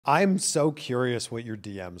I'm so curious what your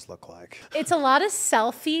DMs look like. It's a lot of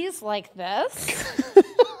selfies like this.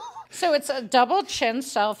 So it's a double chin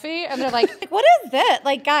selfie, and they're like, what is this?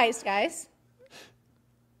 Like, guys. This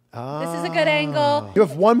is a good angle. You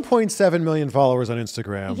have 1.7 million followers on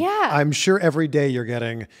Instagram. Yeah. I'm sure every day you're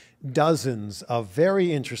getting dozens of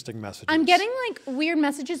very interesting messages. I'm getting like weird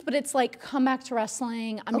messages, but it's like, come back to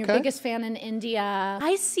wrestling. I'm your biggest fan in India.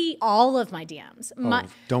 I see all of my DMs.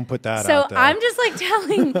 Don't put that so out there. I'm just like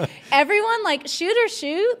telling everyone, like, shoot or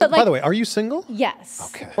shoot. But, like, by the way, are you single?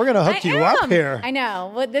 Yes. Okay. We're gonna hook you up here. I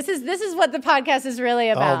know. Well, this is what the podcast is really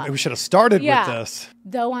about. Oh, we should have started with this.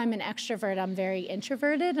 Though I'm an extrovert, I'm very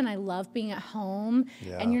introverted, and I love being at home.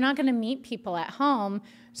 Yeah. And you're not going to meet people at home.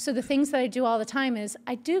 So the things that I do all the time is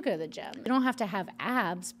I do go to the gym. You don't have to have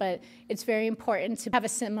abs, but it's very important to have a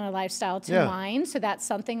similar lifestyle to mine. So that's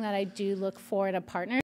something that I do look for in a partner.